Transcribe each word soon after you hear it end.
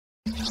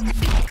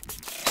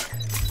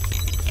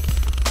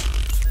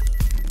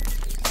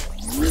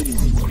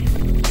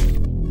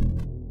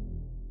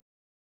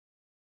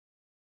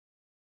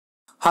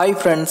Hi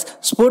friends,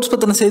 sports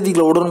பற்றின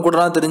செய்திகளை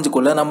உடனுக்குடனாக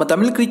தெரிஞ்சுக்கொள்ள நம்ம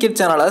தமிழ் கிரிக்கெட்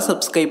சேனலை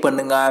சப்ஸ்கிரைப்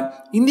பண்ணுங்க.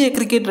 இந்திய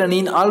கிரிக்கெட்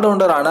அணியின்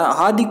ஆல்ரவுண்டரான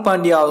ஹார்திக்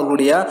பாண்டியா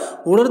அவர்களுடைய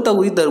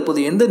உடற்தகுதி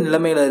தற்போது எந்த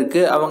நிலைமையில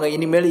இருக்கு? அவங்க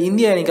இனிமேல்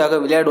இந்திய அணிக்காக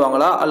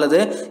விளையாடுவாங்களா அல்லது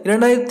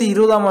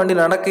 2020ஆம்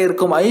ஆண்டில் நடக்க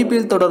இருக்கும்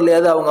IPL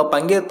தொடர்லையாவது அவங்க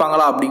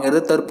பங்கேற்பாங்களா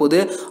அப்படிங்கிறது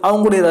தற்போது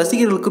அவங்களுடைய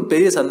ரசிகர்களுக்கு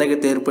பெரிய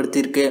சந்தேகத்தை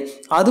ஏற்படுத்தியிருக்கு.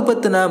 அது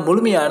பற்றின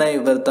முழுமையான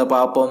விவரத்தை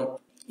பார்ப்போம்.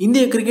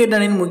 இந்திய கிரிக்கெட்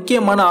அணியின்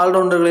முக்கியமான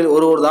ஆல்ரவுண்டர்களில்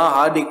ஒருவர் தான்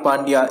ஹார்திக்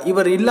பாண்டியா.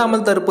 இவர்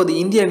இல்லாமல் தற்போது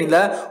இந்திய அணியில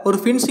ஒரு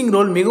ஃபினிஷிங்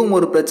ரோல் மிகவும்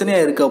ஒரு பிரச்சனையா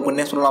இருக்கு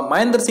அப்படின்னே சொல்லலாம்.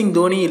 மகேந்திர சிங்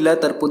தோனி இல்ல,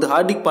 தற்போது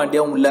ஹார்திக்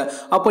பாண்டியாவும் இல்ல.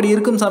 அப்படி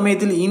இருக்கும்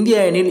சமயத்தில்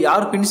இந்திய அணியில்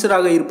யார்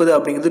பினிஷராக இருப்பது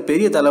அப்படிங்கிறது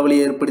பெரிய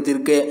தலைவலியை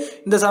ஏற்படுத்தியிருக்கு.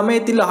 இந்த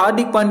சமயத்தில்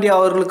ஹார்திக் பாண்டியா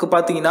அவர்களுக்கு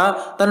பார்த்தீங்கன்னா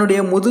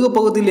தன்னுடைய முதுகு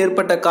பகுதியில்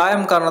ஏற்பட்ட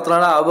காயம்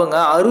காரணத்தினால அவங்க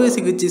அறுவை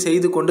சிகிச்சை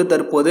செய்து கொண்டு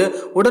தற்போது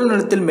உடல்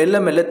நலத்தில்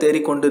மெல்ல மெல்ல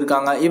தேறி கொண்டு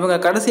இருக்காங்க. இவங்க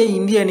கடைசியாக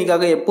இந்திய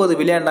அணிக்காக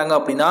எப்போது விளையாண்டாங்க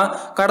அப்படின்னா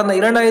கடந்த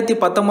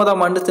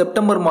 2019ஆம் ஆண்டு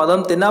செப்டம்பர்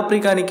மாதம்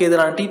தென்னாப்பிரிக்கா அணிக்கு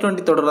எதிரான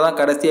T20 தொடரில் தான்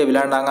கடைசியாக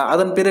விளையாண்டாங்க.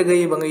 அதன் பிறகு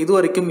இவங்க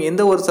இதுவரைக்கும்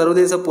எந்த ஒரு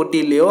சர்வதேச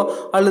போட்டியிலேயோ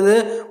அல்லது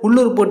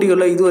உள்ளூர்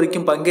போட்டிகளிலோ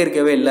இதுவரைக்கும்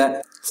பங்கேற்கவே இல்லை.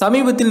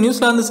 சமீபத்தில்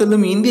நியூசிலாந்து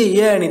செல்லும் இந்திய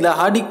ஏ அணியில்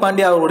ஹார்திக்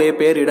பாண்டியா அவருடைய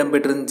பெயர்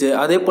இடம்பெற்றிருந்துச்சு.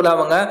 அதே போல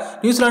அவங்க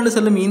நியூசிலாந்து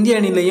செல்லும்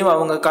இந்திய அணிலையும்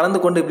அவங்க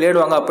கலந்து கொண்டு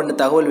விளையாடுவாங்க அப்படின்னு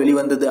தகவல்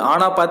வெளிவந்தது.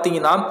 ஆனால்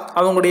பார்த்தீங்கன்னா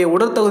அவங்களுடைய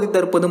உடற்தகுதி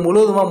தற்போது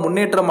முழுவதுமாக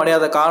முன்னேற்றம்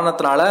அடையாத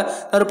காரணத்தினால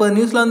தற்போது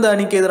நியூசிலாந்து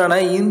அணிக்கு எதிரான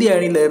இந்திய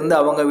அணியிலிருந்து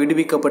அவங்க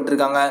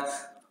விடுவிக்கப்பட்டிருக்காங்க.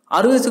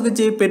 அறுவை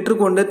சிகிச்சையை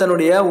பெற்றுக்கொண்டு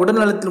தன்னுடைய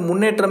உடல்நலத்தில்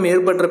முன்னேற்றம்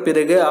ஏற்பட்ட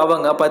பிறகு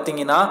அவங்க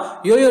பார்த்தீங்கன்னா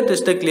யோயோ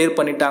டெஸ்ட்டை கிளியர்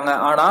பண்ணிட்டாங்க.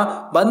 ஆனால்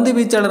பந்து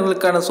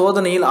வீச்சாளர்களுக்கான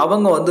சோதனையில்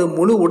அவங்க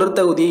முழு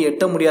உடற்தகுதியை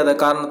எட்ட முடியாத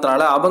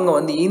காரணத்தினால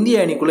அவங்க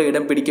இந்திய அணிக்குள்ள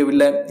இடம்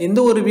பிடிக்கவில்லை. எந்த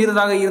ஒரு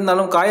வீரராக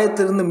இருந்தாலும்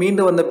காயத்திலிருந்து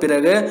மீண்டு வந்த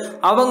பிறகு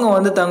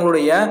அவங்க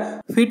தங்களுடைய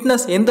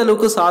ஃபிட்னஸ் எந்த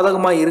அளவுக்கு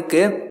சாதகமாக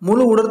இருக்கு,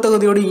 முழு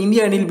உடற்தகுதியோடு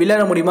இந்திய அணியில்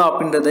விளையாட முடியுமா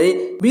அப்படின்றதை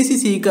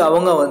BCCIக்கு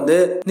அவங்க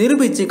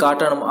நிரூபித்து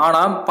காட்டணும்.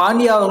 ஆனால்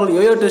பாண்டியா அவர்கள்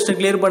யோயோ டெஸ்ட்டை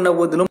கிளியர் பண்ண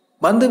போதிலும்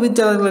பந்து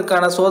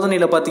வீச்சாளர்களுக்கான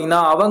சோதனையில பார்த்தீங்கன்னா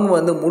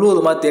அவங்க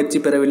முழுவதுமாக தேர்ச்சி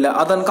பெறவில்லை.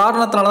 அதன்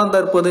காரணத்தினால தான்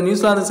தற்போது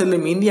நியூசிலாந்து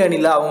செல்லும் இந்திய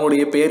அணியில்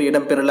அவங்களுடைய பெயர்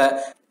இடம்பெறல.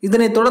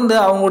 இதனைத் தொடர்ந்து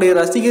அவங்களுடைய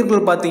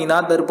ரசிகர்கள் பார்த்தீங்கன்னா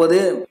தற்போது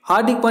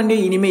ஹார்திக்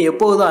பாண்டியா இனிமே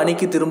எப்போதும்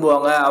அணிக்கு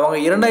திரும்புவாங்க, அவங்க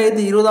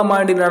 2020ஆம்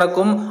ஆண்டில்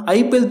நடக்கும்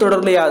IPL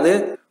தொடர்லையாவது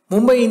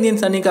மும்பை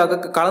இந்தியன்ஸ் அணிக்காக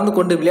கலந்து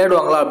கொண்டு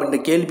விளையாடுவாங்களா அப்படின்ற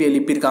கேள்வி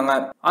எழுப்பியிருக்காங்க.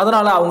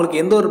 அதனால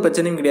அவங்களுக்கு எந்த ஒரு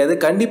பிரச்சனையும் கிடையாது.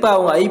 கண்டிப்பா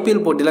அவங்க IPL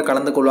போட்டியில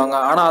கலந்து கொள்வாங்க.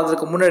 ஆனா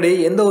அதற்கு முன்னாடி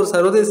எந்த ஒரு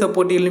சர்வதேச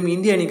போட்டியிலும்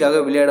இந்திய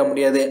அணிக்காக விளையாட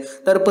முடியாது.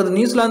 தற்போது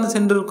நியூசிலாந்து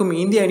சென்றிருக்கும்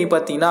இந்திய அணி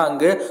பார்த்தீங்கன்னா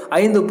அங்கு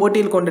 5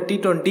 போட்டியில் கொண்ட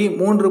T20,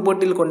 3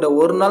 போட்டியில் கொண்ட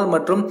ஒரு நாள்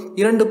மற்றும்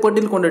 2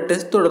 போட்டியில் கொண்ட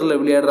டெஸ்ட் தொடரில்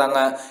விளையாடுறாங்க.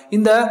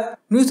 இந்த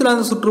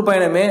நியூசிலாந்து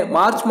சுற்றுப்பயணமே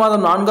மார்ச்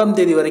மாதம் 4ஆம்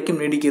தேதி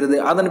வரைக்கும் நீடிக்கிறது.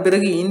 அதன்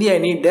பிறகு இந்திய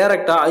அணி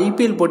டைரக்டா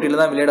IPL போட்டியில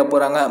தான் விளையாட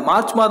போறாங்க.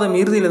 மார்ச் மாதம்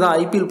இறுதியில தான்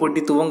IPL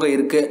போட்டி துவங்க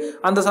இருக்கு.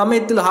 அந்த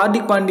சமயத்தில்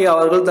ஹார்திக் பாண்டியா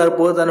அவர்கள்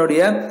தற்போது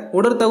தன்னுடைய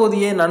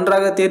உடற்தகுதியை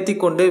நன்றாக தேர்த்தி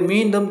கொண்டு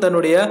மீண்டும்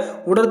தன்னுடைய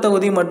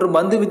உடற்தகுதி மற்றும்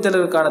பந்து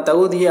வீச்சாளருக்கான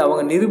தகுதியை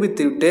அவங்க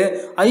நிரூபித்து விட்டு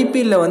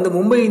IPL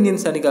மும்பை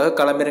இந்தியன்ஸ் அணிக்காக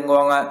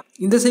களமிறங்குவாங்க.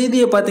 இந்த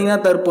செய்தியை பார்த்தீங்கன்னா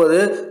தற்போது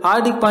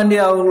ஹார்திக்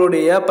பாண்டியா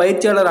அவர்களுடைய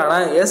பயிற்சியாளரான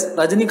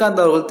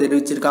ரஜினிகாந்த் அவர்கள்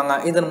தெரிவிச்சிருக்காங்க.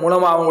 இதன்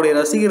மூலமா அவங்களுடைய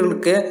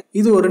ரசிகர்களுக்கு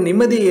இது ஒரு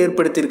நிம்மதியை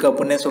ஏற்படுத்தியிருக்கு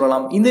அப்படின்னே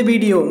சொல்லலாம். இந்த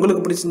வீடியோ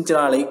உங்களுக்கு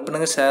பிடிச்சிருந்துச்சுன்னா லைக்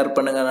பண்ணுங்க, ஷேர்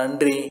பண்ணுங்க.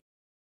 நன்றி.